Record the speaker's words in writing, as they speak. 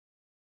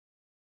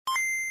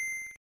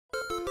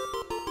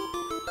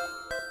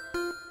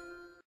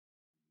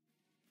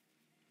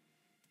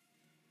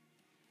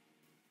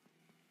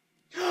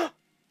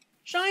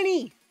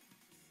Shiny!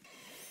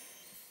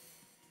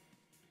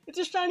 It's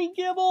a shiny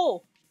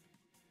Gible!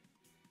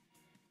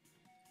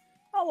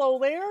 Hello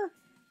there!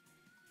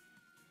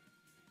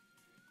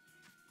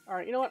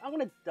 Alright, you know what? I'm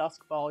gonna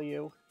Dusk Ball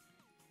you.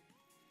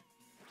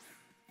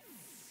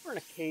 We're in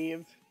a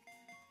cave.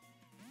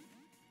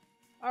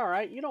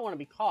 Alright, you don't want to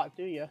be caught,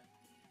 do you?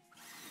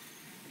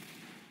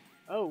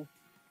 Oh.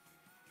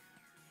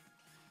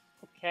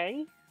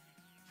 Okay.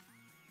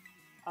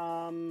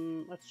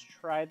 Let's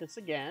try this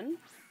again.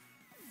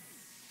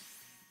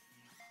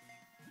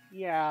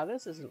 Yeah,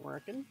 this isn't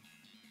working.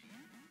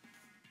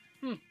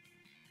 I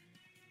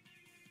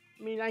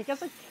mean, I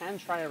guess I can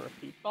try a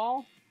repeat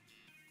ball.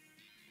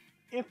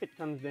 If it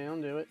comes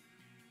down to it.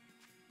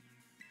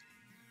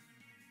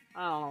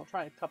 I don't know,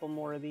 try a couple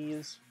more of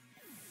these.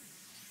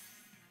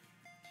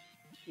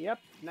 Yep,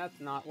 that's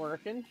not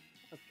working.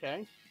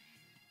 Okay.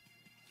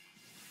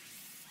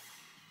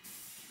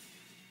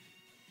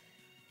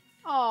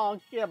 Oh,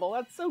 Gible,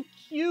 that's so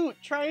cute!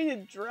 Trying to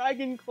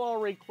Dragon Claw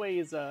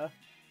Rayquaza.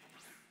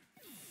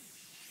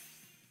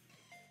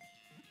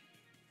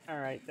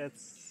 Alright,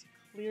 that's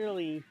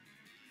clearly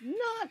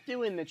not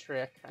doing the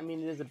trick. I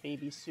mean, it is a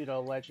baby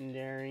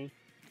pseudo-legendary.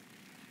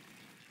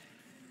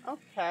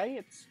 Okay,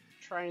 it's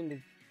trying to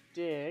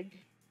dig.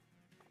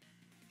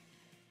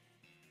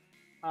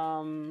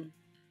 Okay.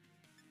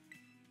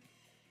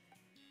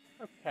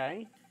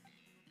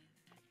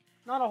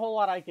 Not a whole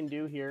lot I can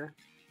do here.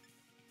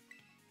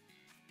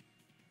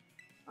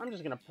 I'm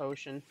just gonna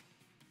potion.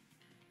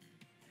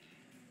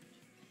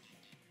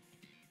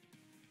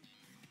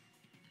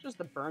 Just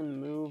to burn the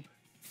move.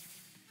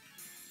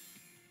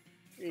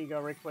 Here you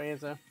go,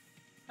 Rayquaza.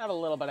 Have a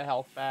little bit of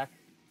health back.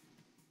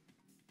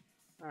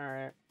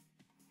 Alright.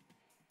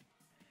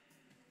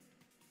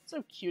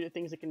 So cute at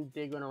things that can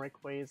dig on a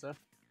Rayquaza.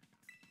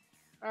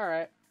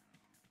 Alright.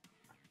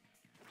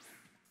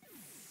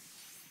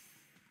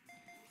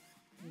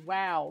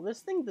 Wow,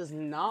 this thing does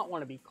not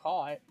want to be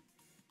caught.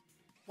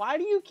 Why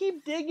do you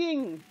keep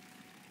digging?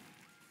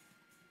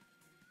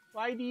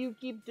 Why do you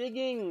keep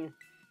digging?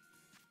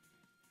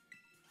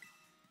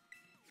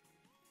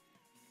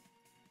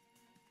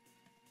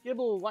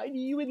 Gible, why do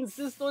you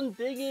insist on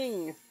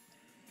digging?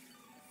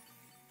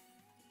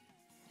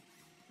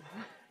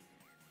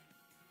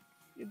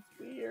 It's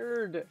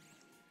weird.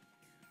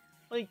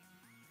 Like,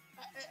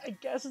 I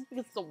guess it's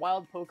because it's a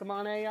wild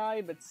Pokemon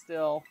AI, but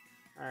still.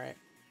 Alright.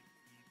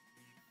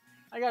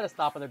 I gotta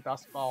stop with the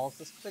Dusk Balls.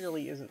 This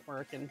clearly isn't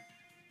working.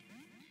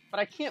 But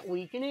I can't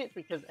weaken it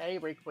because A,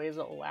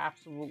 Rayquaza will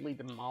absolutely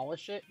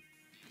demolish it.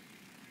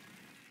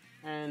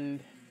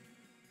 And,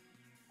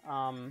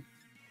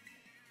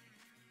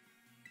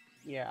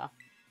 yeah.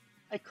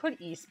 I could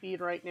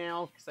E-Speed right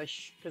now,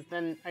 because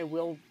then I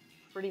will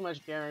pretty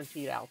much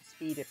guaranteed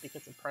outspeed it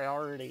because of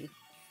priority.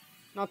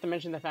 Not to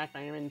mention the fact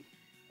I am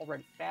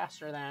already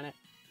faster than it.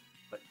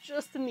 But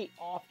just in the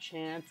off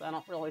chance, I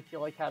don't really feel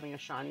like having a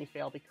shiny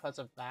fail because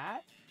of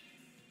that.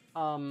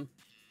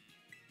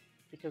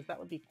 Because that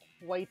would be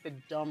quite the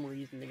dumb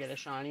reason to get a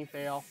shiny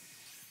fail.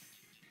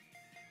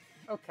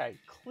 Okay,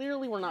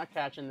 clearly we're not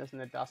catching this in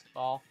the Dusk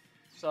Ball.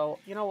 So,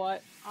 you know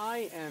what?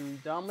 I am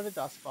done with the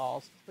Dusk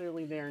Balls.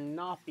 Clearly they're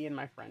not being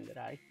my friend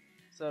today.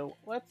 So,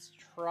 let's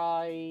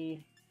try...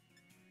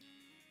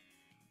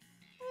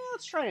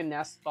 let's try a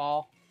Nest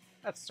Ball.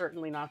 That's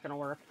certainly not going to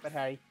work, but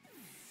hey.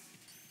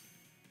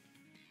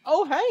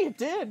 Oh, hey, it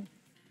did!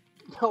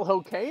 Well,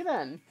 okay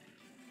then.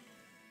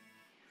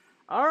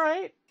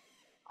 Alright.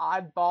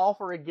 Odd ball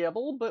for a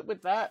Gible, but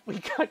with that, we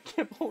got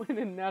Gible in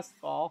a Nest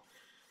Ball.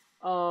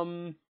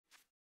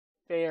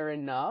 Fair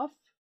enough.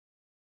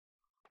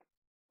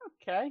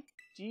 Okay.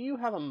 Do you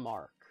have a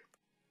mark?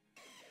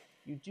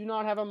 You do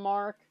not have a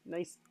mark.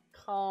 Nice,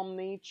 calm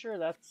nature.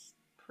 That's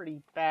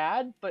pretty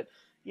bad, but,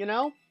 you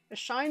know, a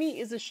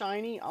shiny is a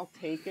shiny. I'll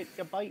take it.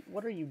 Gabite,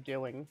 what are you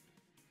doing?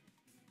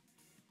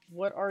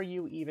 What are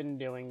you even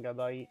doing,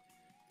 Gabite?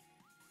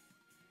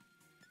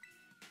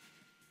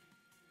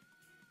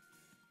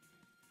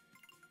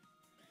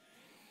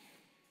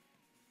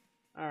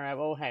 Alright,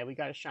 well, hey, we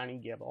got a shiny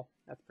Gible.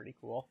 That's pretty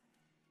cool.